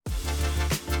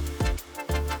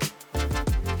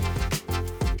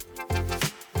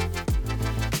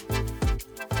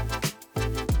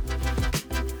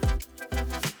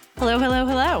Hello, hello,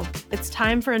 hello. It's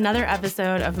time for another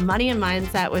episode of Money and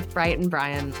Mindset with Bright and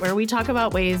Brian, where we talk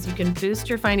about ways you can boost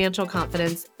your financial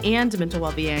confidence and mental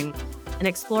well-being and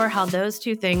explore how those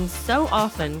two things so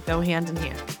often go hand in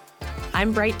hand.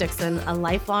 I'm Bright Dickson, a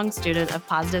lifelong student of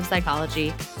positive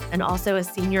psychology and also a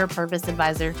senior purpose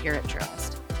advisor here at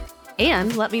Truist.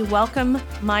 And let me welcome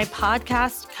my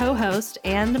podcast co-host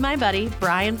and my buddy,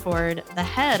 Brian Ford, the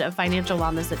head of financial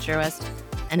wellness at Truist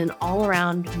and an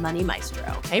all-around money maestro.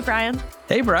 Hey, Brian.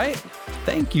 Hey, Bright.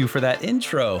 Thank you for that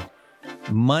intro.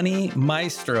 Money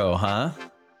maestro, huh?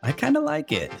 I kind of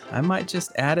like it. I might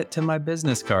just add it to my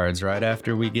business cards right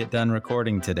after we get done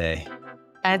recording today.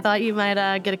 I thought you might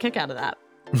get a kick out of that.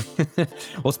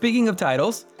 Well, speaking of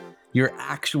titles, your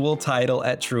actual title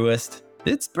at Truist,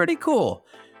 it's pretty cool.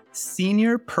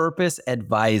 Senior Purpose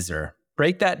Advisor.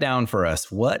 Break that down for us.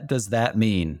 What does that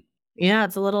mean? Yeah,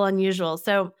 it's a little unusual.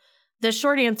 So the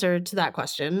short answer to that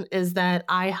question is that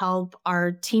I help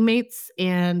our teammates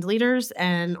and leaders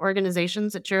and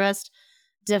organizations at Truist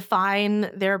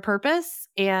define their purpose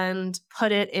and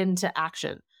put it into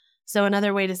action. So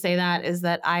another way to say that is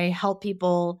that I help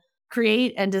people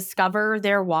create and discover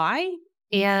their why,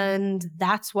 and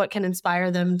that's what can inspire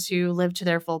them to live to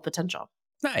their full potential.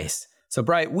 Nice. So,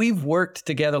 Bright, we've worked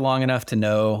together long enough to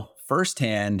know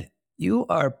firsthand you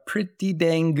are pretty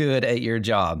dang good at your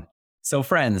job. So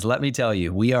friends, let me tell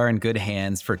you, we are in good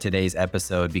hands for today's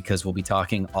episode because we'll be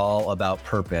talking all about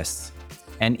purpose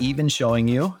and even showing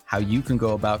you how you can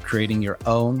go about creating your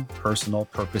own personal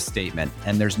purpose statement.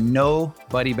 And there's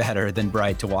nobody better than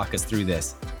Bright to walk us through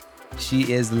this.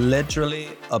 She is literally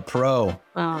a pro,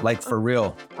 like for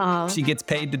real. She gets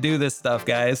paid to do this stuff,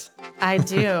 guys. I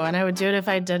do, and I would do it if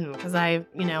I didn't because I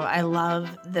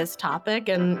love this topic.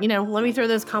 And, let me throw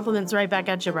those compliments right back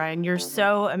at you, Brian. You're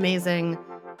so amazing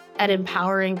at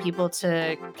empowering people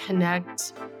to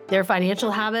connect their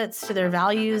financial habits to their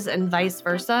values and vice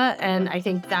versa. And I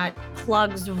think that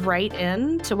plugs right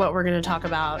in to what we're going to talk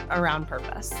about around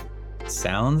purpose.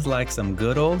 Sounds like some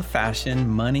good old-fashioned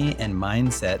money and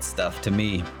mindset stuff to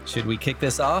me. Should we kick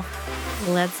this off?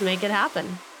 Let's make it happen.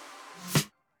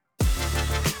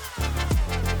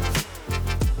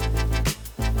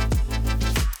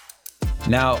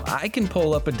 Now, I can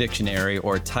pull up a dictionary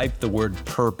or type the word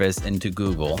purpose into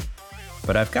Google,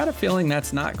 but I've got a feeling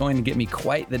that's not going to get me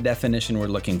quite the definition we're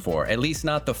looking for, at least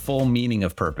not the full meaning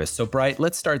of purpose. So, Bright,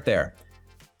 let's start there.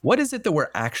 What is it that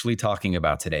we're actually talking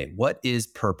about today? What is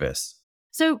purpose?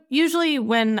 So usually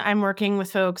when I'm working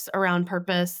with folks around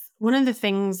purpose, one of the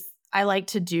things I like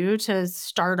to do to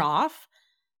start off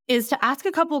is to ask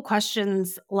a couple of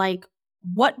questions like,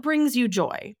 what brings you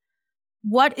joy?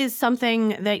 What is something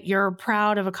that you're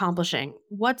proud of accomplishing?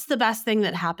 What's the best thing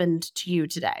that happened to you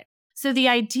today? So the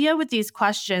idea with these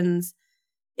questions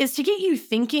is to get you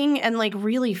thinking and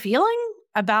really feeling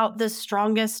about the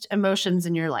strongest emotions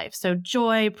in your life. So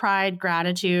joy, pride,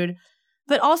 gratitude,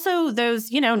 but also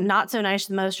those, not so nice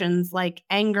emotions like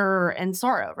anger and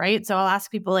sorrow, right? So I'll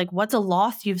ask people what's a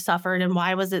loss you've suffered and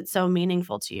why was it so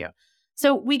meaningful to you?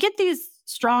 So we get these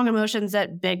strong emotions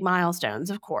at big milestones,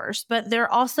 of course, but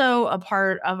they're also a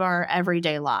part of our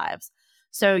everyday lives.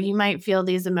 So you might feel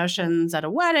these emotions at a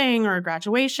wedding or a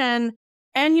graduation,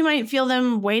 and you might feel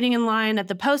them waiting in line at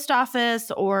the post office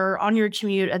or on your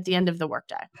commute at the end of the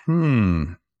workday.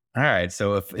 All right.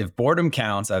 So if boredom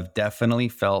counts, I've definitely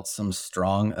felt some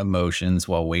strong emotions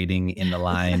while waiting in the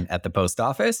line at the post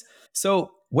office.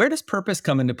 So where does purpose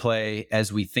come into play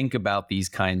as we think about these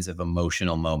kinds of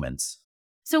emotional moments?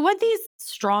 So what these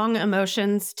strong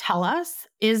emotions tell us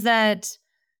is that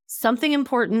something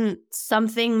important,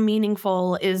 something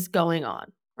meaningful is going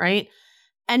on, right?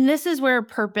 And this is where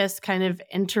purpose kind of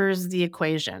enters the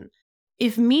equation.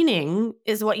 If meaning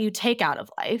is what you take out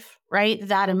of life, right,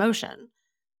 that emotion,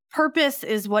 purpose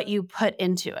is what you put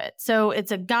into it. So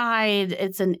it's a guide,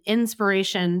 it's an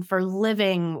inspiration for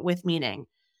living with meaning.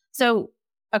 So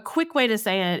a quick way to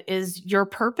say it is your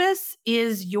purpose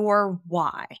is your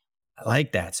why. I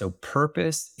like that. So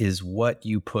purpose is what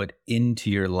you put into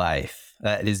your life.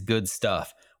 That is good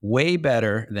stuff. Way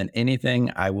better than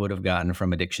anything I would have gotten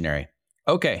from a dictionary.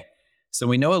 Okay, so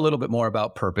we know a little bit more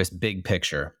about purpose, big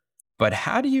picture. But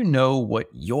how do you know what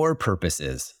your purpose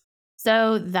is?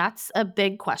 So that's a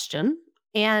big question.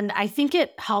 And I think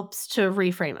it helps to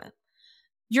reframe it.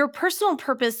 Your personal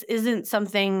purpose isn't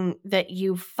something that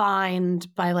you find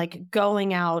by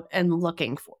going out and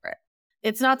looking for it.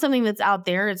 It's not something that's out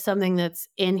there. It's something that's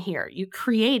in here. You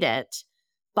create it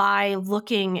by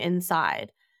looking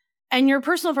inside. And your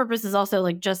personal purpose is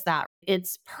also just that.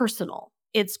 It's personal.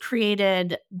 It's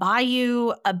created by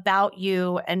you, about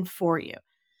you, and for you.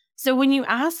 So when you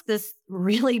ask this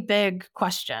really big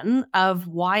question of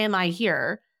why am I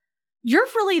here, you're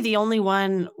really the only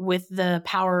one with the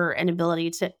power and ability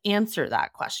to answer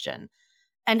that question.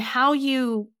 And how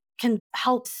you can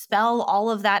help spell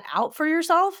all of that out for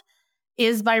yourself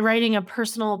is by writing a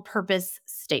personal purpose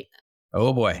statement.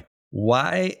 Oh boy.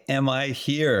 Why am I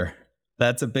here?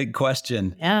 That's a big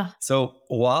question. Yeah. So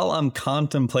while I'm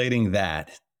contemplating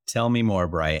that, tell me more,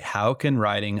 Bright. How can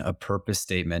writing a purpose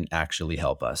statement actually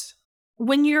help us?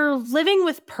 When you're living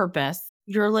with purpose,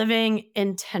 you're living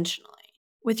intentionally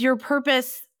with your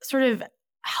purpose sort of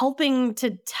helping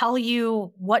to tell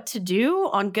you what to do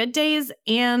on good days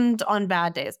and on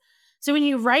bad days. So when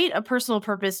you write a personal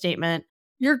purpose statement,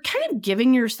 you're kind of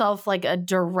giving yourself like a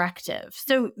directive.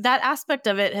 So that aspect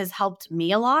of it has helped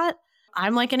me a lot.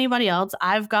 I'm like anybody else.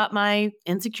 I've got my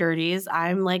insecurities.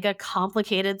 I'm like a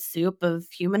complicated soup of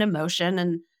human emotion.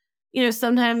 And,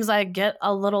 sometimes I get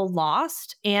a little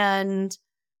lost and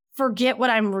forget what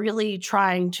I'm really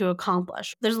trying to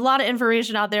accomplish. There's a lot of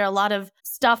information out there, a lot of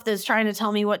stuff that's trying to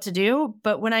tell me what to do.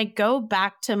 But when I go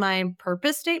back to my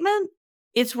purpose statement,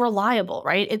 it's reliable,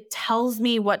 right? It tells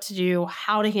me what to do,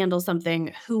 how to handle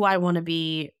something, who I want to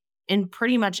be in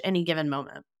pretty much any given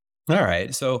moment. All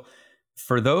right. So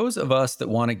for those of us that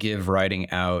want to give writing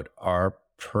out our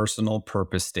personal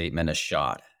purpose statement a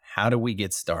shot, how do we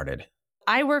get started?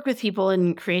 I work with people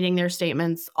in creating their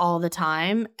statements all the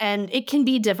time, and it can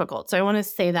be difficult. So I want to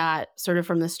say that sort of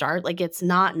from the start. Like, it's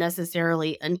not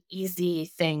necessarily an easy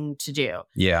thing to do.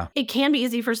 Yeah. It can be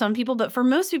easy for some people, but for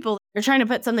most people, you're trying to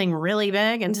put something really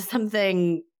big into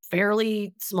something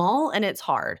fairly small, and it's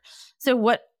hard. So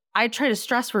what I try to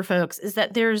stress for folks is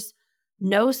that there's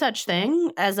no such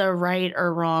thing as a right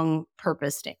or wrong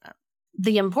purpose statement.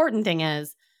 The important thing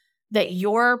is that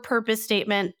your purpose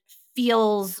statement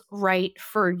feels right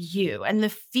for you. And the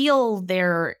feel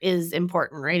there is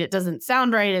important, right? It doesn't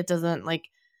sound right. It doesn't like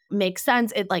make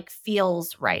sense. It like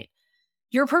feels right.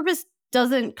 Your purpose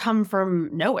doesn't come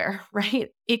from nowhere, right?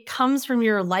 It comes from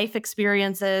your life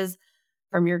experiences,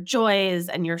 from your joys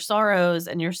and your sorrows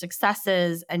and your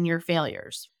successes and your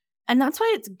failures. And that's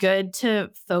why it's good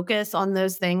to focus on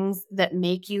those things that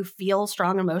make you feel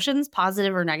strong emotions,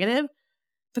 positive or negative,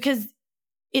 because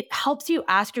it helps you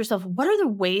ask yourself, what are the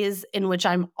ways in which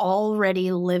I'm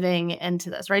already living into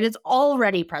this, right? It's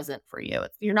already present for you.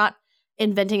 You're not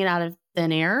inventing it out of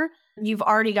thin air. You've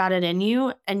already got it in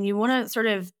you, and you want to sort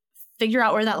of figure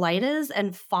out where that light is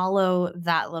and follow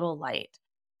that little light.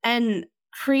 And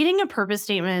creating a purpose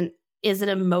statement is an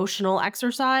emotional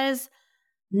exercise,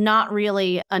 not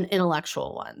really an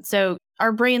intellectual one. So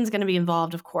our brain's going to be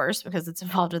involved, of course, because it's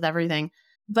involved with everything.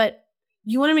 But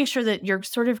you want to make sure that you're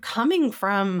sort of coming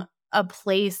from a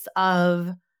place of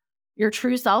your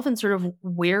true self and sort of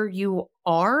where you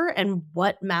are and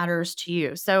what matters to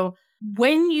you. So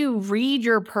when you read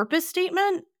your purpose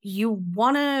statement, you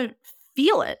want to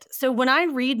feel it. So when I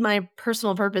read my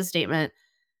personal purpose statement,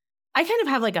 I kind of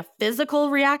have like a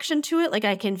physical reaction to it. Like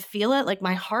I can feel it. Like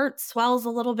my heart swells a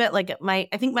little bit. Like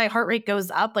I think my heart rate goes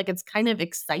up. Like it's kind of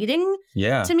exciting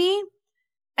Yeah. to me.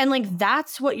 And like,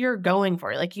 that's what you're going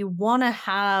for. Like, you want to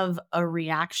have a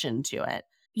reaction to it.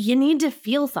 You need to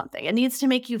feel something. It needs to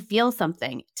make you feel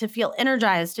something, to feel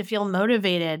energized, to feel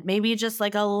motivated, maybe just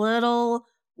like a little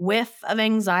whiff of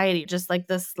anxiety, just like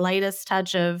the slightest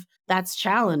touch of that's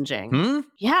challenging. Hmm?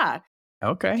 Yeah.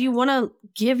 Okay. You want to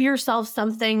give yourself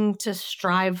something to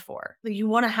strive for. You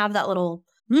want to have that little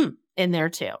in there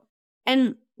too.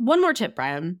 And one more tip,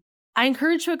 Brian. I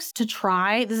encourage folks to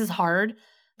try, this is hard,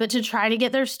 but to try to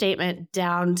get their statement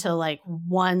down to like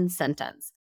one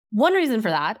sentence. One reason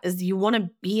for that is you want to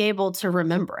be able to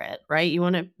remember it, right? You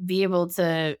want to be able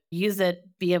to use it,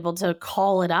 be able to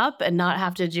call it up and not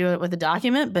have to do it with a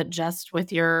document, but just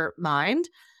with your mind.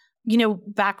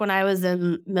 Back when I was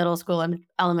in middle school and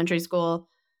elementary school,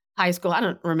 high school, I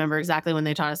don't remember exactly when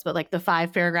they taught us, but like the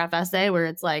 5-paragraph essay where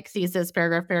it's like thesis,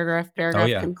 paragraph, paragraph, Oh, paragraph,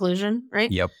 yeah. conclusion,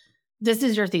 right? Yep. This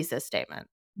is your thesis statement.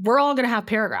 We're all going to have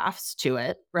paragraphs to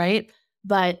it, right?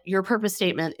 But your purpose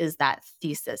statement is that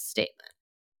thesis statement.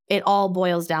 It all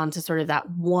boils down to sort of that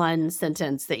one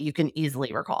sentence that you can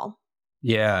easily recall.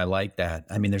 Yeah, I like that.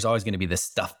 I mean, there's always going to be the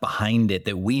stuff behind it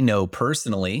that we know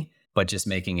personally, but just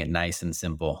making it nice and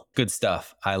simple. Good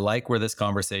stuff. I like where this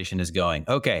conversation is going.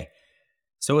 Okay.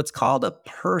 So it's called a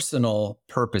personal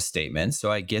purpose statement. So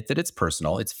I get that it's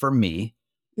personal, it's for me,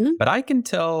 Mhm. but I can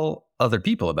tell other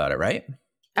people about it, right?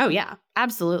 Oh, yeah,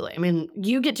 absolutely. I mean,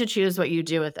 you get to choose what you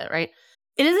do with it, right?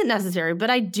 It isn't necessary, but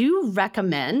I do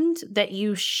recommend that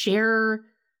you share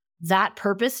that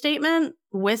purpose statement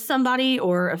with somebody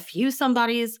or a few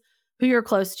somebodies who you're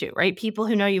close to, right? People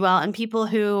who know you well and people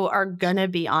who are going to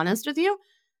be honest with you.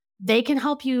 They can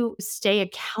help you stay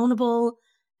accountable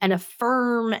and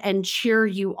affirm and cheer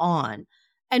you on.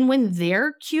 And when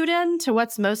they're cued in to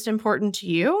what's most important to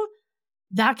you,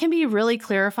 that can be really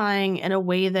clarifying in a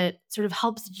way that sort of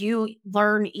helps you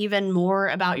learn even more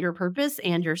about your purpose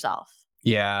and yourself.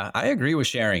 Yeah, I agree with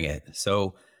sharing it.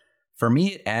 So for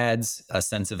me, it adds a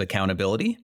sense of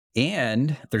accountability,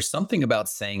 and there's something about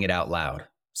saying it out loud.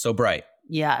 So, Bright,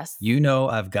 Yes.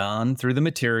 I've gone through the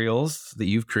materials that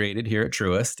you've created here at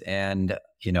Truist, and,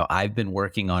 I've been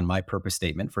working on my purpose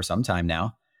statement for some time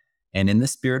now. And in the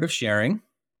spirit of sharing,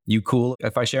 you cool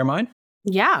if I share mine?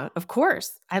 Yeah, of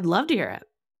course. I'd love to hear it.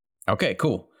 Okay,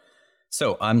 cool.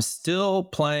 So I'm still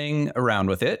playing around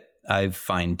with it. I've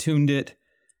fine tuned it,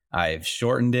 I've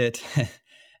shortened it,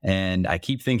 and I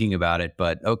keep thinking about it.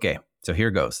 But okay, so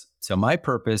here goes. So my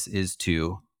purpose is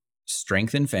to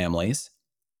strengthen families,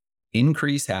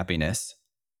 increase happiness,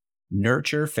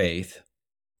 nurture faith,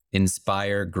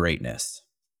 inspire greatness.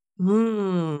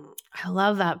 I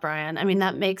love that, Brian. I mean,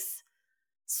 that makes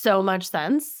so much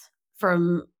sense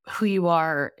from who you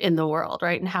are in the world,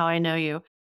 right? And how I know you.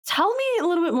 Tell me a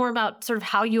little bit more about sort of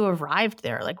how you arrived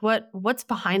there. Like what's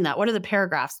behind that? What are the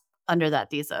paragraphs under that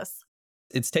thesis?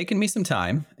 It's taken me some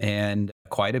time and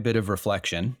quite a bit of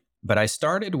reflection, but I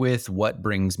started with what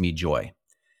brings me joy.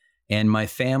 And my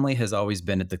family has always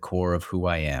been at the core of who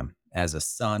I am as a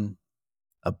son,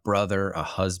 a brother, a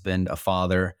husband, a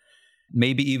father,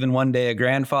 maybe even one day a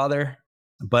grandfather.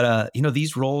 But,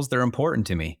 these roles, they're important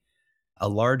to me. A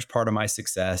large part of my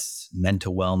success,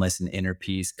 mental wellness, and inner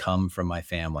peace come from my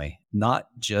family, not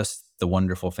just the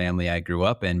wonderful family I grew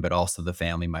up in, but also the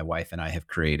family my wife and I have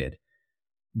created.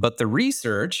 But the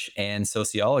research and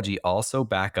sociology also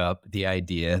back up the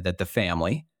idea that the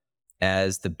family,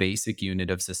 as the basic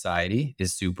unit of society,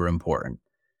 is super important.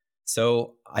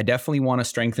 So I definitely want to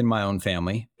strengthen my own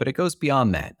family, but it goes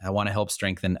beyond that. I want to help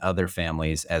strengthen other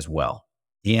families as well.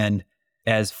 And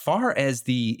as far as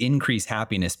the increase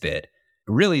happiness bit,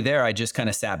 really there, I just kind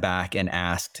of sat back and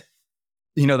asked,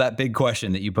 that big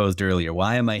question that you posed earlier,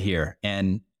 why am I here?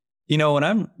 And, when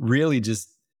I'm really just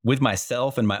with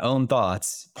myself and my own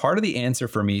thoughts, part of the answer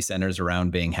for me centers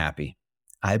around being happy.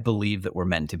 I believe that we're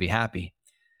meant to be happy.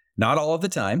 Not all of the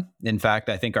time. In fact,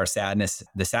 I think our sadness,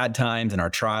 the sad times and our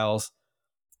trials,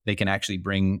 they can actually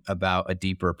bring about a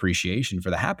deeper appreciation for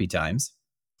the happy times.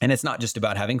 And it's not just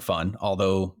about having fun,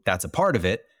 although that's a part of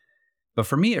it. But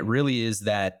for me, it really is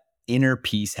that inner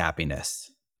peace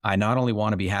happiness. I not only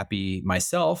want to be happy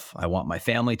myself, I want my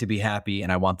family to be happy,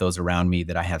 and I want those around me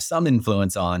that I have some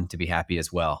influence on to be happy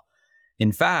as well.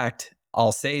 In fact,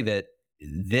 I'll say that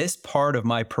this part of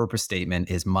my purpose statement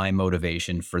is my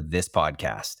motivation for this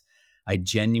podcast. I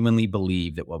genuinely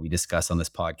believe that what we discuss on this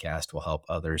podcast will help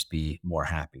others be more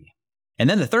happy. And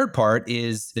then the third part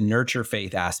is the nurture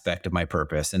faith aspect of my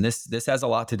purpose. And this has a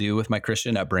lot to do with my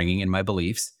Christian upbringing and my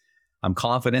beliefs. I'm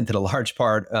confident that a large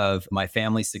part of my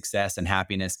family's success and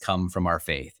happiness come from our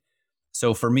faith.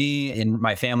 So for me, in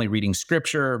my family, reading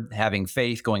scripture, having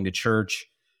faith, going to church,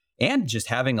 and just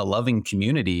having a loving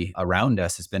community around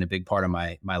us has been a big part of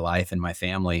my life and my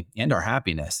family and our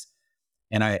happiness.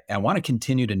 And I want to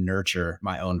continue to nurture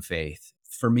my own faith.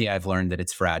 For me, I've learned that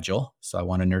it's fragile. So I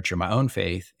want to nurture my own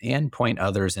faith and point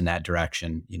others in that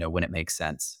direction, when it makes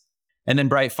sense. And then,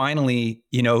 Bright, finally,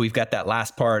 we've got that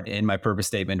last part in my purpose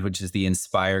statement, which is the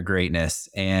inspire greatness.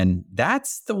 And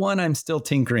that's the one I'm still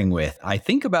tinkering with. I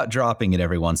think about dropping it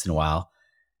every once in a while.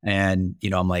 And,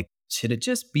 I'm like, should it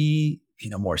just be,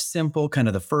 more simple, kind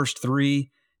of the first three,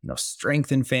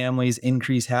 strengthen families,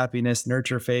 increase happiness,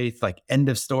 nurture faith, like end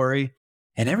of story.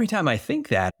 And every time I think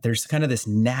that, there's kind of this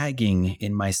nagging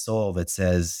in my soul that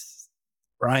says,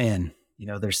 Brian,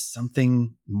 there's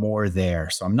something more there.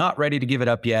 So I'm not ready to give it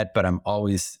up yet, but I'm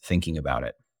always thinking about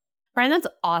it. Brian, that's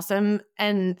awesome.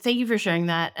 And thank you for sharing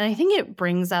that. And I think it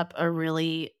brings up a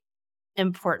really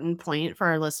important point for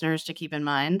our listeners to keep in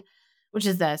mind, which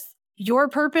is this. Your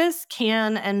purpose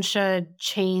can and should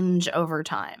change over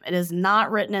time. It is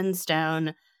not written in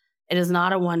stone. It is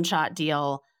not a one-shot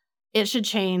deal. It should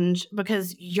change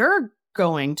because you're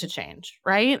going to change,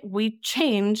 right? We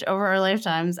change over our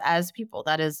lifetimes as people.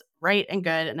 That is right and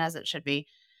good and as it should be.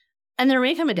 And there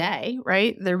may come a day,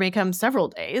 right? There may come several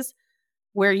days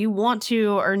where you want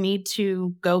to or need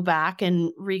to go back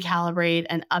and recalibrate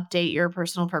and update your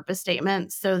personal purpose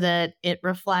statement so that it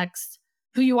reflects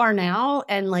who you are now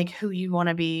and like who you want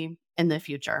to be in the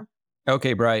future.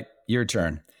 Okay, Bright, your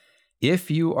turn.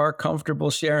 If you are comfortable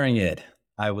sharing it,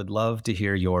 I would love to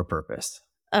hear your purpose.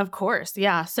 Of course.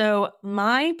 Yeah. So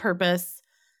my purpose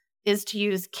is to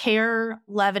use care,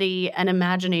 levity, and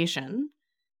imagination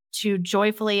to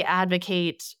joyfully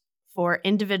advocate for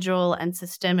individual and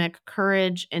systemic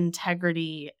courage,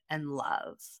 integrity, and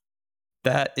love.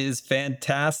 That is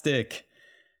fantastic.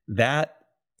 That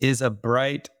is a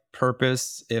bright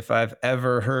purpose if I've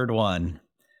ever heard one.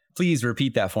 Please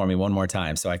repeat that for me one more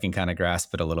time so I can kind of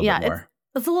grasp it a little bit Yeah, it's more.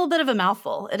 it's a little bit of a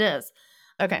mouthful. It is.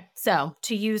 Okay, so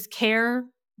to use care,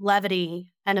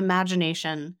 levity, and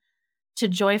imagination to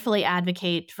joyfully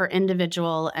advocate for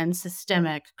individual and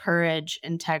systemic courage,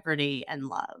 integrity, and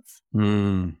love.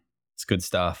 It's good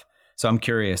stuff. So I'm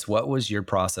curious, what was your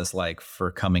process like for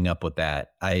coming up with that?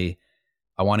 I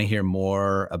want to hear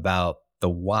more about the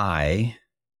why,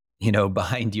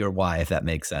 behind your why, if that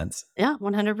makes sense. Yeah,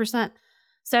 100%.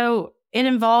 So it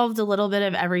involved a little bit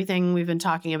of everything we've been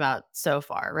talking about so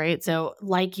far, right? So,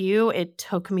 like you, it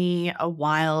took me a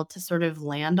while to sort of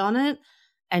land on it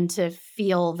and to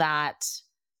feel that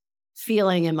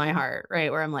feeling in my heart, right?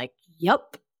 Where I'm like,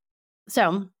 yep.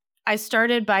 So I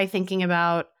started by thinking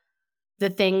about the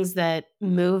things that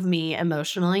move me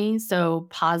emotionally. So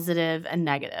positive and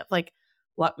negative, like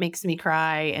what makes me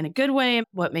cry in a good way,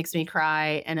 what makes me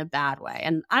cry in a bad way.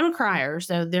 And I'm a crier.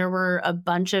 So there were a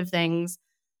bunch of things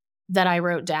that I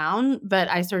wrote down, but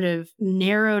I sort of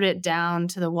narrowed it down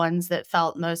to the ones that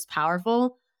felt most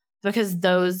powerful because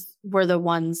those were the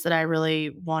ones that I really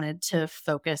wanted to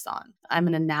focus on. I'm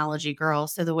an analogy girl.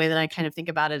 So the way that I kind of think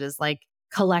about it is like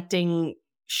collecting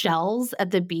shells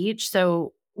at the beach.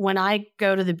 So when I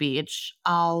go to the beach,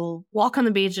 I'll walk on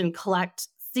the beach and collect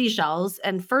seashells.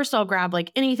 And first, I'll grab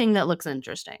like anything that looks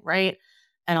interesting, right?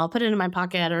 And I'll put it in my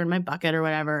pocket or in my bucket or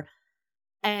whatever.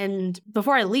 And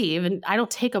before I leave, and I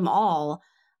don't take them all,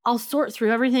 I'll sort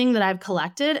through everything that I've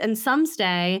collected and some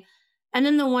stay. And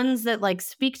then the ones that like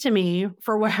speak to me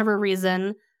for whatever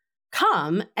reason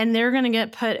come and they're going to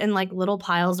get put in like little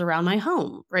piles around my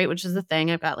home, right? Which is the thing.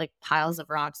 I've got like piles of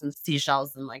rocks and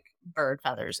seashells and like bird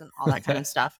feathers and all that kind of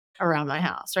stuff around my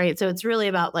house, right? So it's really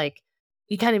about like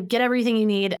you kind of get everything you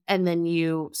need and then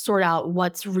you sort out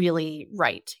what's really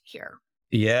right here.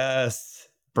 Yes,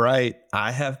 bright.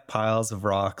 I have piles of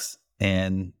rocks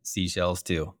and seashells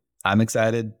too. I'm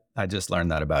excited. I just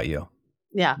learned that about you.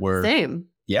 Yeah, same.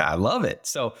 Yeah, I love it.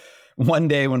 So one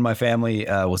day when my family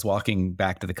was walking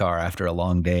back to the car after a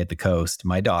long day at the coast,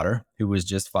 my daughter, who was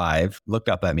just 5, looked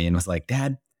up at me and was like,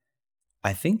 "Dad,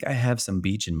 I think I have some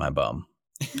beach in my bum."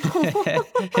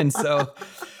 And so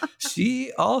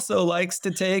she also likes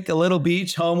to take a little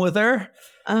beach home with her.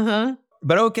 Uh-huh.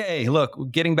 But okay,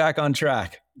 look, getting back on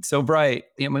track. So, Bright,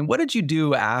 I mean, what did you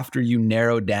do after you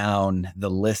narrowed down the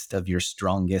list of your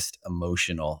strongest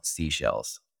emotional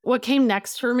seashells? What came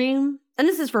next for me, and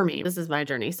this is for me, this is my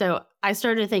journey. So I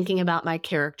started thinking about my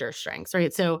character strengths,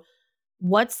 right? So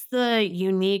what's the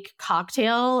unique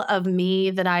cocktail of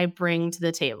me that I bring to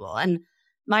the table? And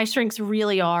my strengths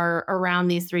really are around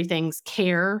these 3 things: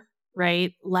 care,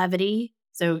 right? Levity,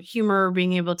 so humor,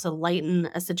 being able to lighten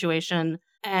a situation,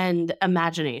 and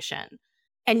imagination.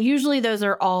 And usually those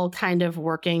are all kind of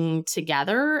working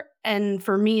together. And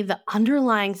for me, the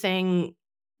underlying thing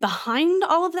behind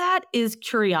all of that is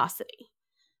curiosity,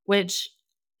 which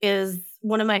is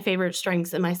one of my favorite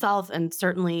strengths in myself and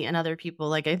certainly in other people.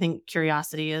 Like, I think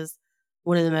curiosity is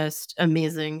one of the most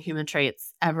amazing human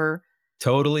traits ever.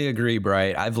 Totally agree,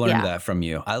 Bright. I've learned Yeah. that from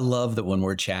you. I love that when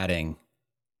we're chatting,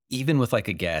 even with like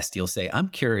a guest, you'll say, "I'm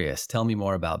curious. Tell me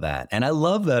more about that." And I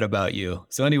love that about you.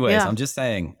 So, anyways, Yeah. I'm just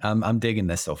saying, I'm digging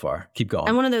this so far. Keep I'm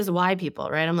going. one of those why people,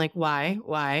 right? I'm like, why,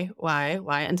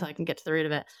 until I can get to the root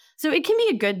of it. So it can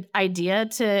be a good idea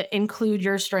to include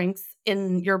your strengths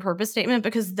in your purpose statement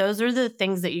because those are the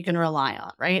things that you can rely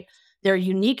on, right? They're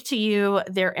unique to you,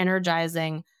 they're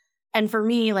energizing. And for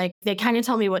me, like they kind of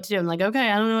tell me what to do. I'm like, okay,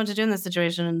 I don't know what to do in this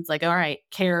situation. And it's like, all right,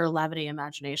 care, levity,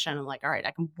 imagination. I'm like, all right,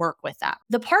 I can work with that.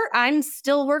 The part I'm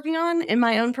still working on in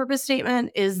my own purpose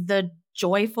statement is the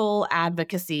joyful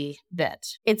advocacy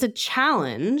bit. It's a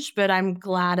challenge, but I'm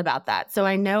glad about that. So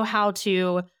I know how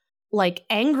to like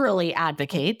angrily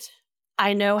advocate.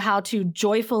 I know how to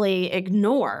joyfully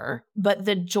ignore, but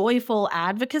the joyful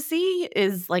advocacy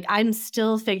is like I'm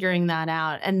still figuring that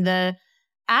out. And the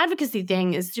advocacy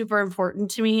thing is super important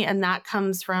to me. And that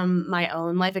comes from my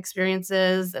own life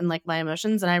experiences and like my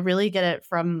emotions. And I really get it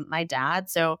from my dad.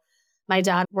 So my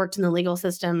dad worked in the legal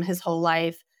system his whole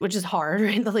life, which is hard,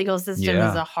 right? The legal system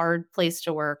is Yeah, a hard place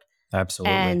to work.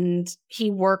 absolutely. And he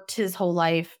worked his whole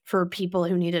life for people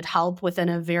who needed help within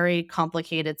a very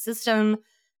complicated system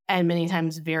and many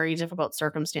times very difficult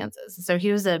circumstances. So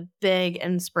he was a big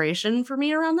inspiration for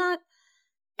me around that.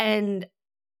 And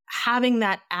having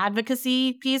that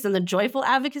advocacy piece and the joyful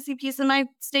advocacy piece in my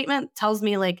statement tells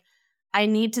me like I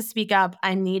need to speak up,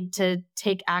 I need to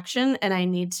take action, and I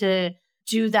need to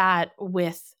do that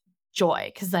with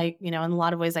joy because in a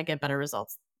lot of ways I get better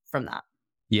results from that.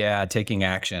 Yeah, taking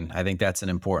action. I think that's an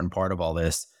important part of all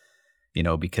this,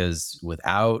 because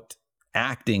without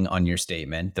acting on your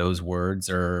statement, those words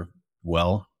are,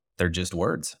 well, they're just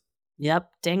words. Yep.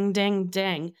 Ding, ding,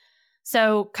 ding.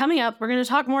 So, coming up, we're going to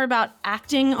talk more about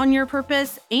acting on your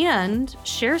purpose and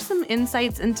share some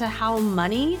insights into how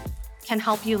money can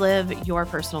help you live your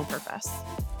personal purpose.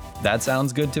 That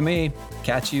sounds good to me.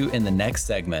 Catch you in the next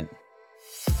segment.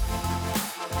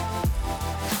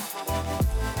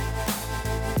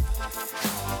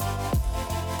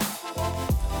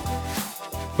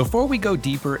 Before we go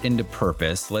deeper into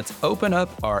purpose, let's open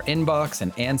up our inbox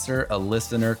and answer a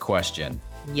listener question.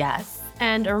 Yes.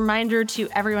 And a reminder to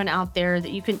everyone out there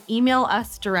that you can email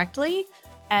us directly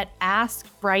at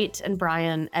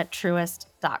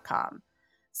askbrightandbrian@truist.com.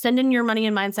 Send in your money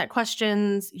and mindset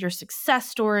questions, your success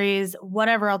stories,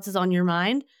 whatever else is on your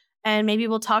mind, and maybe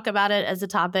we'll talk about it as a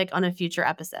topic on a future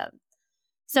episode.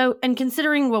 So, and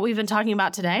considering what we've been talking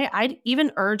about today, I'd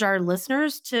even urge our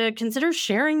listeners to consider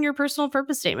sharing your personal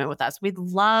purpose statement with us. We'd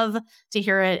love to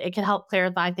hear it. It can help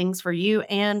clarify things for you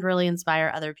and really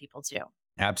inspire other people too.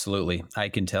 Absolutely. I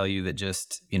can tell you that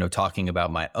just, talking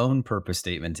about my own purpose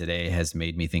statement today has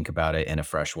made me think about it in a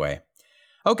fresh way.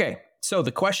 Okay, so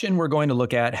the question we're going to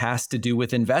look at has to do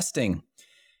with investing.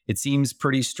 It seems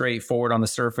pretty straightforward on the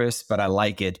surface, but I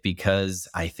like it because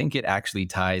I think it actually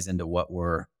ties into what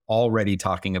we're already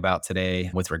talking about today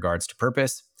with regards to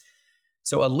purpose.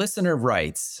 So a listener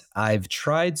writes, I've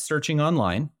tried searching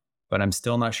online, but I'm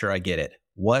still not sure I get it.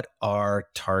 What are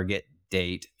target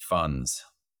date funds?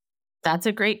 That's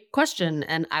a great question.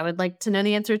 And I would like to know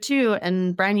the answer too.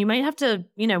 And Brian, you might have to,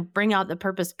 bring out the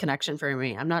purpose connection for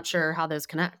me. I'm not sure how those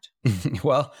connect.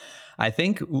 Well, I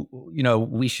think,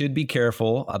 we should be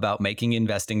careful about making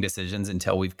investing decisions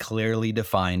until we've clearly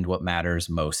defined what matters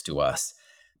most to us.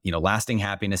 Lasting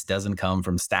happiness doesn't come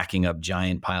from stacking up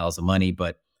giant piles of money,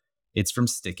 but it's from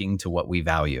sticking to what we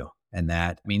value. And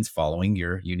that means following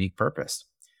your unique purpose.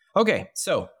 Okay,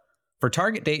 so for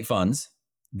target date funds,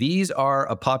 these are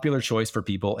a popular choice for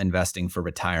people investing for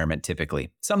retirement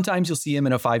typically. Sometimes you'll see them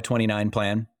in a 529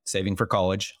 plan, saving for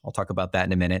college. I'll talk about that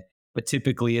in a minute. But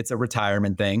typically it's a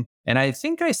retirement thing. And I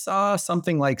think I saw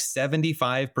something like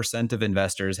 75% of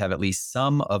investors have at least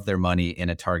some of their money in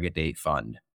a target date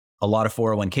fund. A lot of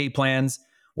 401k plans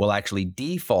will actually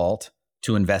default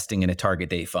to investing in a target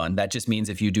date fund. That just means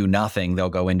if you do nothing, they'll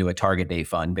go into a target date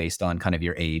fund based on kind of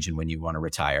your age and when you want to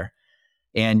retire.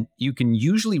 And you can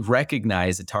usually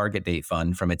recognize a target date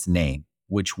fund from its name,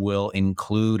 which will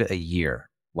include a year,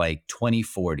 like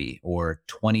 2040 or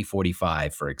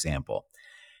 2045, for example.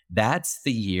 That's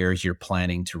the year you're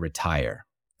planning to retire,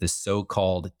 the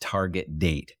so-called target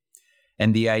date.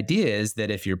 And the idea is that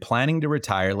if you're planning to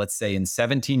retire, let's say in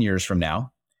 17 years from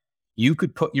now, you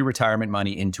could put your retirement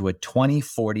money into a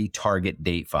 2040 target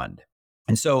date fund.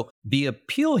 And so the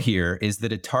appeal here is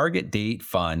that a target date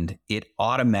fund, it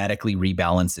automatically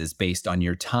rebalances based on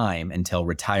your time until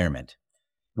retirement.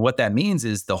 What that means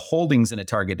is the holdings in a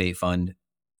target date fund,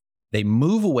 they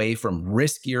move away from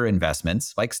riskier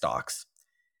investments like stocks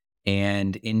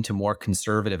and into more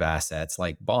conservative assets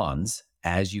like bonds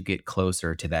as you get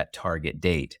closer to that target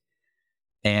date.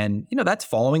 And, that's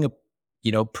following a,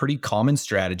 pretty common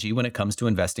strategy when it comes to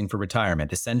investing for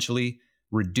retirement, essentially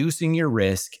reducing your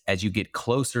risk as you get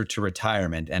closer to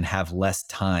retirement and have less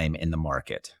time in the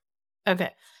market.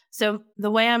 Okay. So the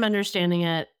way I'm understanding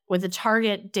it with a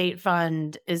target date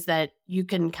fund is that you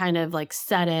can kind of like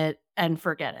set it and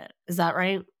forget it. Is that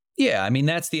right? Yeah,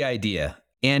 that's the idea.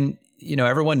 And,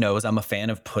 everyone knows I'm a fan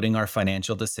of putting our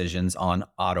financial decisions on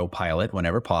autopilot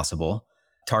whenever possible.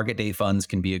 Target date funds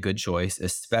can be a good choice,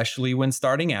 especially when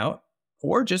starting out,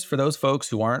 or just for those folks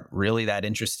who aren't really that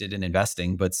interested in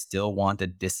investing, but still want a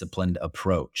disciplined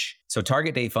approach. So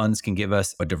target date funds can give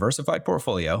us a diversified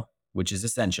portfolio, which is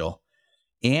essential.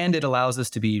 And it allows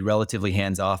us to be relatively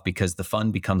hands-off because the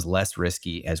fund becomes less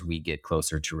risky as we get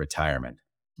closer to retirement.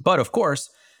 But of course,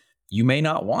 you may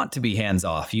not want to be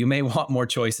hands-off. You may want more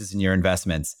choices in your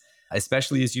investments,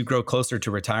 especially as you grow closer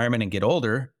to retirement and get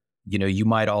older. You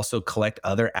might also collect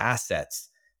other assets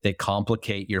that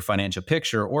complicate your financial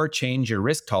picture or change your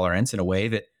risk tolerance in a way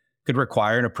that could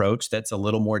require an approach that's a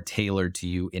little more tailored to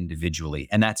you individually.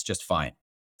 And that's just fine.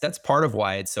 That's part of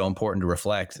why it's so important to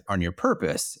reflect on your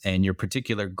purpose and your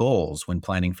particular goals when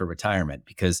planning for retirement,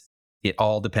 because it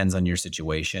all depends on your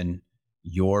situation,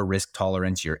 your risk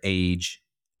tolerance, your age,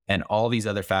 and all these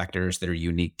other factors that are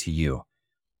unique to you.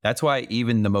 That's why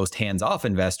even the most hands-off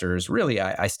investors, really,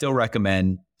 I still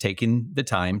recommend taking the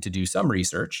time to do some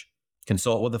research,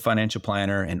 consult with a financial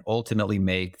planner, and ultimately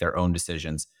make their own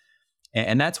decisions.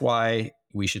 And that's why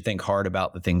we should think hard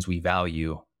about the things we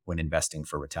value when investing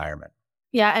for retirement.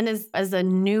 Yeah. And as a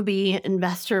newbie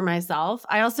investor myself,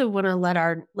 I also want to let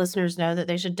our listeners know that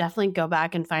they should definitely go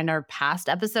back and find our past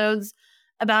episodes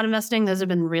about investing. Those have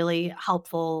been really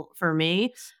helpful for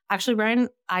me. Actually, Brian,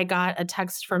 I got a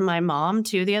text from my mom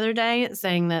too the other day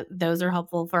saying that those are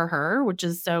helpful for her, which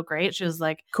is so great. She was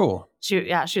like, Cool. she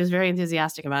was very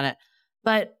enthusiastic about it.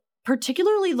 But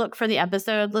particularly look for the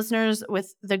episode, listeners,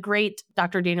 with the great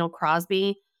Dr. Daniel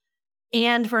Crosby,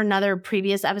 and for another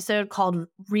previous episode called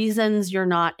Reasons You're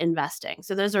Not Investing.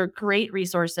 So those are great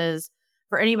resources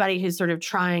for anybody who's sort of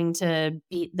trying to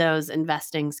beat those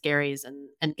investing scaries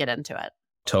and get into it.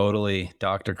 Totally.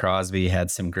 Dr. Crosby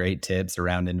had some great tips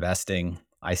around investing.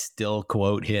 I still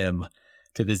quote him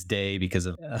to this day because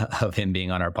of him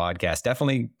being on our podcast.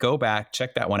 Definitely go back,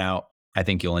 check that one out. I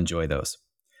think you'll enjoy those.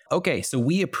 Okay, so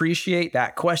we appreciate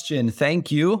that question.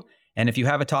 Thank you. And if you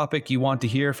have a topic you want to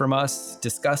hear from us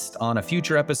discussed on a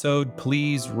future episode,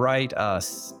 please write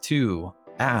us to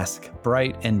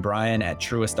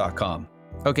askbrightandbrian@truist.com.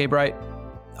 Okay, Bright,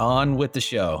 on with the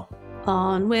show.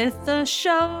 On with the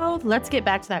show. Let's get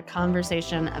back to that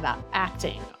conversation about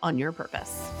acting on your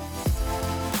purpose.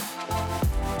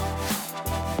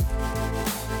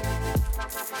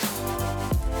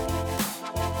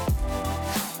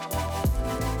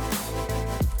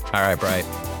 All right, Bright.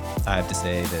 I have to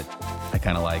say that I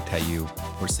kind of liked how you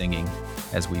were singing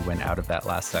as we went out of that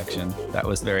last section. That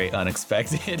was very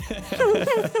unexpected.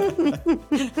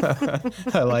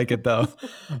 I like it though.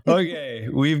 Okay,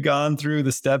 we've gone through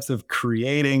the steps of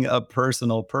creating a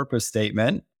personal purpose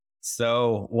statement.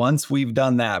 So once we've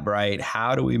done that, Bright,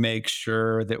 how do we make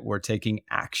sure that we're taking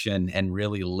action and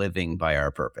really living by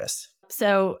our purpose?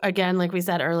 So again, like we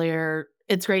said earlier,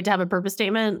 it's great to have a purpose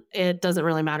statement. It doesn't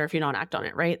really matter if you don't act on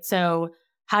it, right? So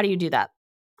how do you do that?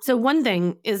 So one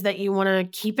thing is that you want to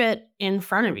keep it in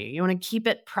front of you. You want to keep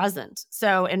it present.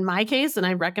 So in my case, and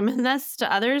I recommend this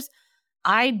to others,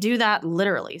 I do that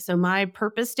literally. So my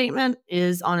purpose statement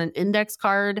is on an index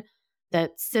card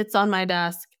that sits on my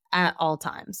desk at all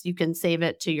times. You can save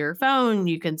it to your phone,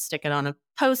 you can stick it on a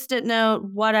Post-it note,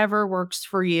 whatever works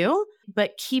for you,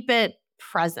 but keep it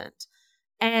present.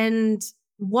 And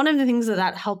one of the things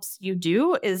that helps you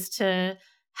do is to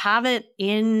have it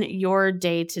in your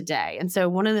day to day. And so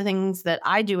one of the things that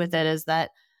I do with it is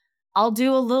that I'll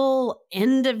do a little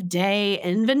end of day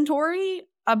inventory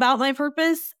about my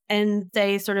purpose and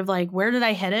say sort of like, where did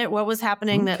I hit it? What was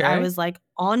happening that I was like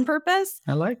on purpose?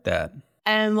 I like that.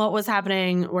 And what was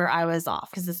happening where I was off?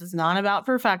 Because this is not about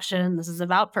perfection. This is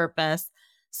about purpose.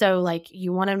 So like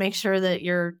you want to make sure that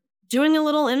you're doing a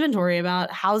little inventory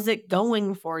about how's it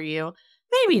going for you.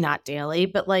 Maybe not daily,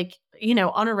 but like,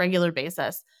 on a regular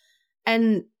basis.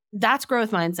 And that's growth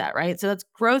mindset, right? So that's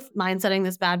growth mindsetting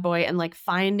this bad boy and like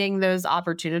finding those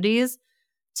opportunities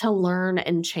to learn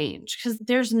and change. Because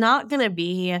there's not going to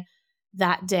be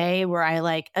that day where I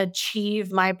like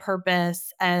achieve my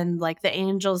purpose and like the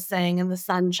angels sing and the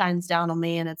sun shines down on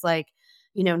me. And it's like,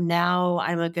 now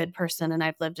I'm a good person and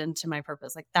I've lived into my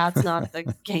purpose. Like that's not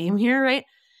the game here, right?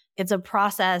 It's a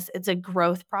process. It's a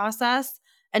growth process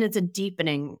and it's a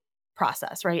deepening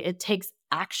process, right? It takes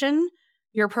action.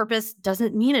 Your purpose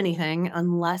doesn't mean anything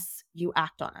unless you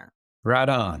act on it. Right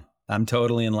on. I'm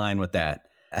totally in line with that.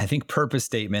 I think purpose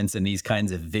statements and these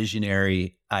kinds of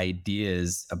visionary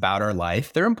ideas about our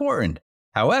life, they're important.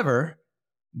 However,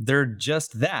 they're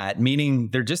just that, meaning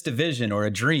they're just a vision or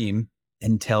a dream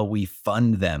until we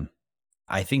fund them.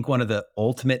 I think one of the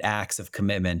ultimate acts of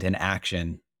commitment and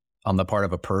action on the part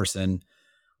of a person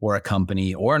or a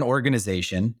company or an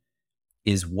organization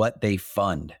is what they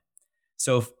fund.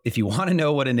 So if you want to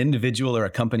know what an individual or a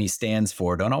company stands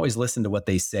for, don't always listen to what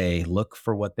they say. Look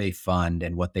for what they fund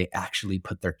and what they actually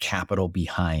put their capital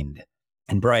behind.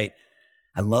 And Bright,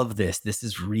 I love this. This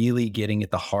is really getting at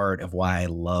the heart of why I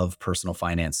love personal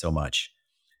finance so much.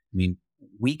 I mean,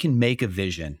 we can make a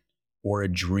vision or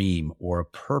a dream or a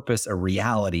purpose a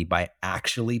reality by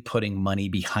actually putting money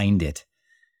behind it.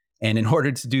 And in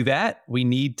order to do that, we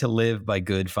need to live by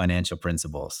good financial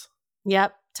principles.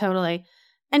 Yep, totally.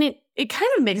 And it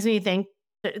kind of makes me think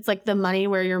that it's like the money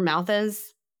where your mouth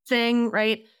is thing,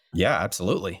 right? Yeah,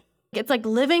 absolutely. It's like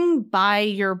living by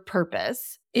your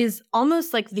purpose is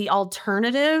almost like the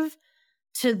alternative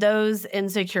to those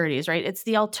insecurities, right? It's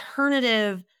the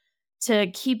alternative to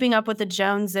keeping up with the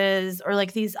Joneses or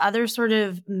like these other sort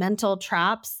of mental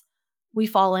traps we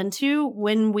fall into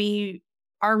when we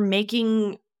are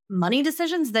making money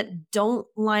decisions that don't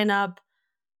line up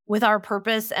with our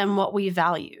purpose and what we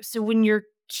value. So when you're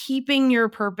keeping your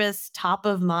purpose top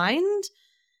of mind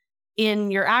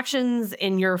in your actions,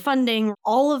 in your funding,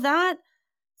 all of that,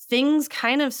 things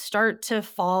kind of start to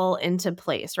fall into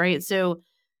place, right? So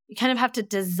you kind of have to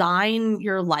design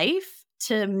your life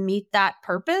to meet that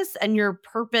purpose, and your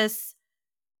purpose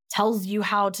tells you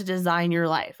how to design your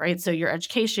life, right? So your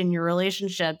education, your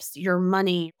relationships, your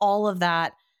money, all of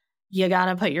that, you got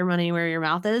to put your money where your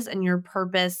mouth is, and your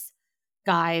purpose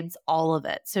guides all of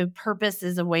it. So purpose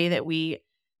is a way that we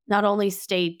not only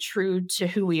stay true to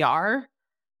who we are,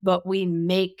 but we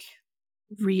make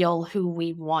real who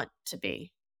we want to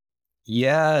be.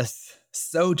 Yes,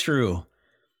 so true.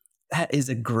 That is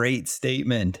a great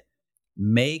statement.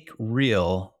 Make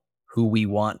real who we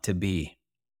want to be.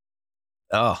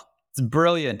 Oh, it's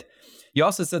brilliant. You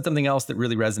also said something else that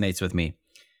really resonates with me.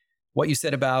 What you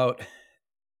said about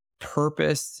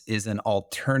purpose is an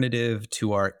alternative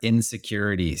to our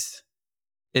insecurities.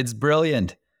 It's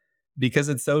brilliant because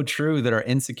it's so true that our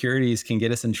insecurities can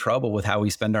get us in trouble with how we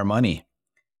spend our money.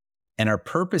 And our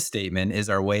purpose statement is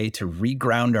our way to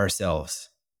reground ourselves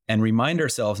and remind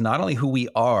ourselves not only who we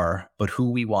are, but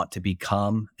who we want to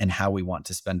become and how we want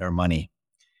to spend our money.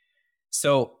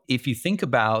 So, if you think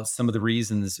about some of the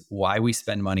reasons why we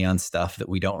spend money on stuff that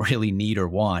we don't really need or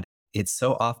want, it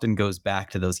so often goes back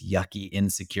to those yucky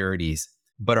insecurities.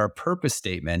 But our purpose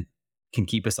statement can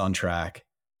keep us on track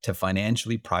to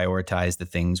financially prioritize the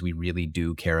things we really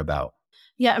do care about.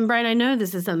 Yeah. And Brian, I know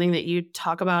this is something that you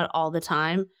talk about all the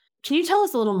time. Can you tell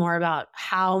us a little more about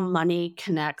how money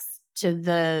connects to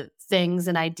the things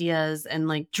and ideas and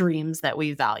like dreams that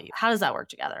we value? How does that work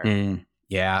together?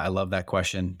 Yeah, I love that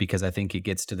question because I think it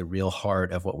gets to the real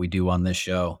heart of what we do on this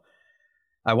show.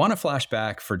 I want to flash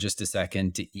back for just a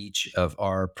second to each of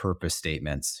our purpose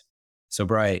statements. So,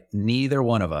 Bright, neither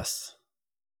one of us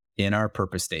in our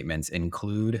purpose statements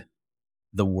include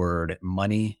the word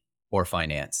money or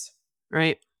finance.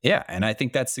 Right. Yeah, and I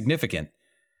think that's significant.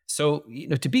 So,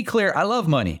 to be clear, I love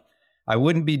money. I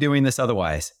wouldn't be doing this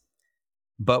otherwise.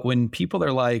 But when people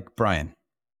are like, Brian,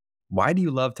 why do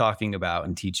you love talking about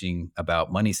and teaching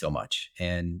about money so much?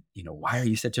 And, why are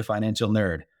you such a financial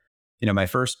nerd? My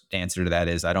first answer to that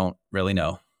is I don't really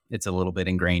know. It's a little bit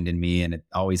ingrained in me and it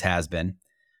always has been.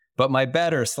 But my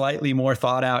better, slightly more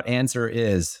thought out answer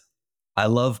is I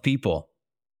love people.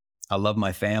 I love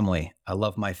my family. I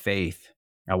love my faith.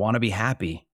 I want to be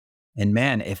happy. And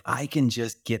man, if I can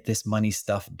just get this money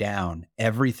stuff down,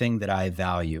 everything that I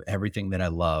value, everything that I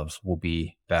love will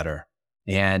be better.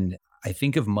 And I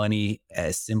think of money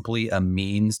as simply a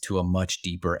means to a much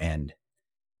deeper end.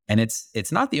 And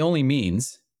it's not the only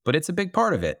means, but it's a big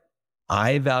part of it.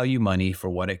 I value money for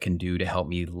what it can do to help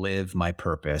me live my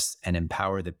purpose and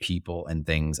empower the people and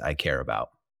things I care about.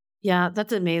 Yeah,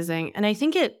 that's amazing. And I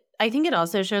think it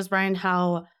also shows, Brian,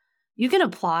 how you can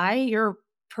apply your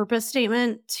purpose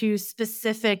statement to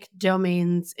specific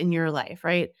domains in your life,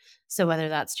 right? So whether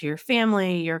that's to your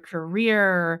family, your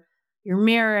career, your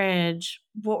marriage,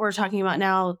 what we're talking about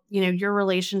now, your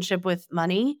relationship with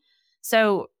money.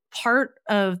 So part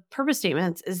of purpose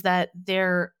statements is that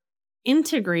they're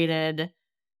integrated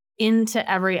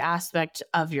into every aspect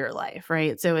of your life,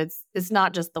 right? So it's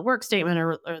not just the work statement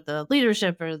or the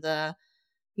leadership or the,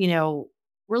 you know,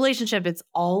 relationship, it's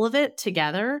all of it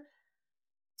together.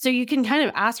 So you can kind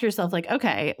of ask yourself like,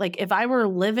 okay, like if I were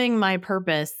living my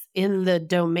purpose in the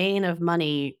domain of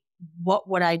money, what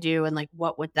would I do and like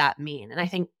what would that mean? And I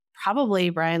think probably,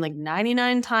 Brian, like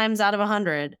 99 times out of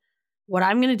 100, what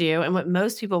I'm going to do and what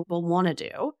most people will want to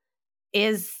do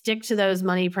is stick to those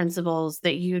money principles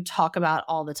that you talk about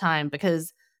all the time,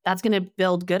 because that's going to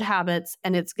build good habits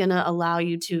and it's going to allow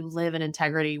you to live in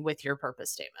integrity with your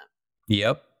purpose statement.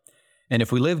 Yep. And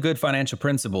if we live good financial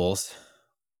principles,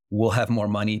 we'll have more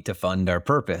money to fund our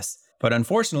purpose. But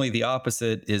unfortunately, the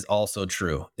opposite is also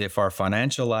true. If our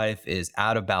financial life is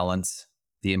out of balance,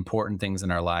 the important things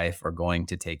in our life are going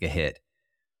to take a hit.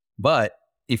 But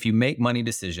if you make money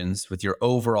decisions with your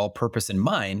overall purpose in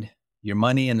mind, your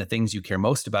money and the things you care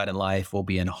most about in life will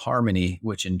be in harmony,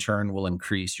 which in turn will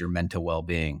increase your mental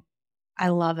well-being. I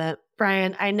love it.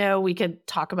 Brian, I know we could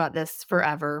talk about this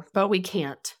forever, but we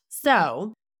can't.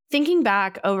 So, thinking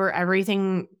back over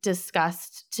everything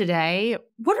discussed today,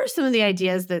 what are some of the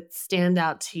ideas that stand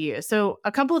out to you? So,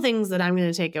 a couple of things that I'm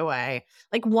going to take away.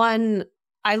 Like, one,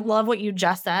 I love what you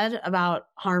just said about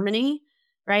harmony,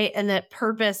 right? And that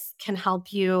purpose can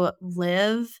help you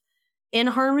live in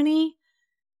harmony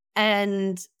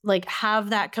and like have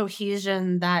that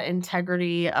cohesion, that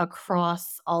integrity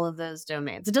across all of those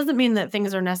domains. It doesn't mean that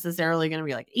things are necessarily going to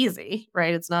be like easy,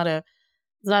 right? It's not a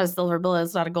It's not a silver bullet,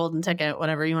 it's not a golden ticket,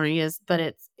 whatever you want to use, but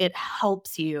it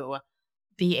helps you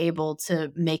be able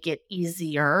to make it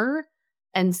easier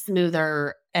and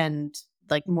smoother and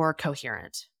like more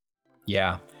coherent.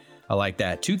 Yeah, I like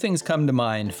that. Two things come to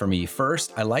mind for me.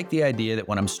 First, I like the idea that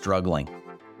when I'm struggling,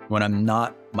 when I'm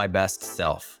not my best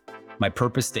self, my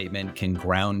purpose statement can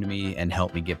ground me and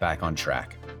help me get back on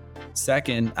track.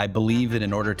 Second, I believe that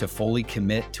in order to fully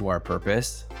commit to our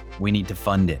purpose, we need to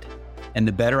fund it. And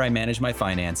the better I manage my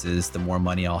finances, the more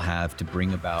money I'll have to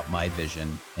bring about my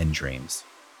vision and dreams.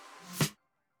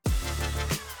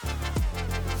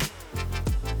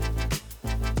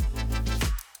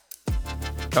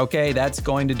 Okay, that's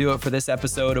going to do it for this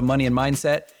episode of Money and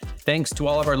Mindset. Thanks to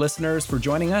all of our listeners for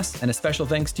joining us, and a special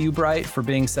thanks to you, Bright, for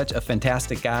being such a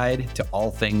fantastic guide to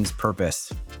all things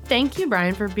purpose. Thank you,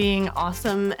 Brian, for being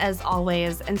awesome as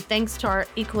always. And thanks to our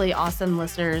equally awesome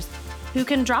listeners who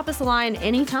can drop us a line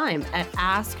anytime at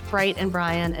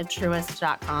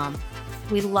askbrightandbrian@truist.com.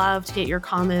 We love to get your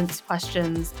comments,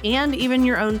 questions, and even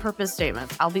your own purpose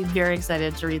statements. I'll be very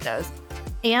excited to read those.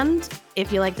 And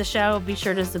if you like the show, be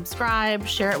sure to subscribe,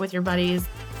 share it with your buddies,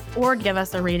 or give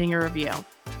us a rating or review.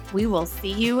 We will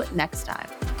see you next time.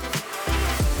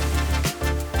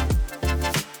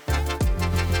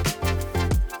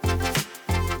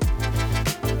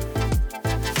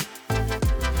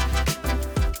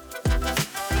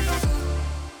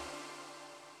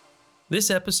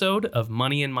 This episode of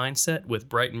Money and Mindset with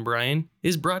Bright and Brian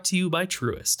is brought to you by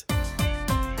Truist.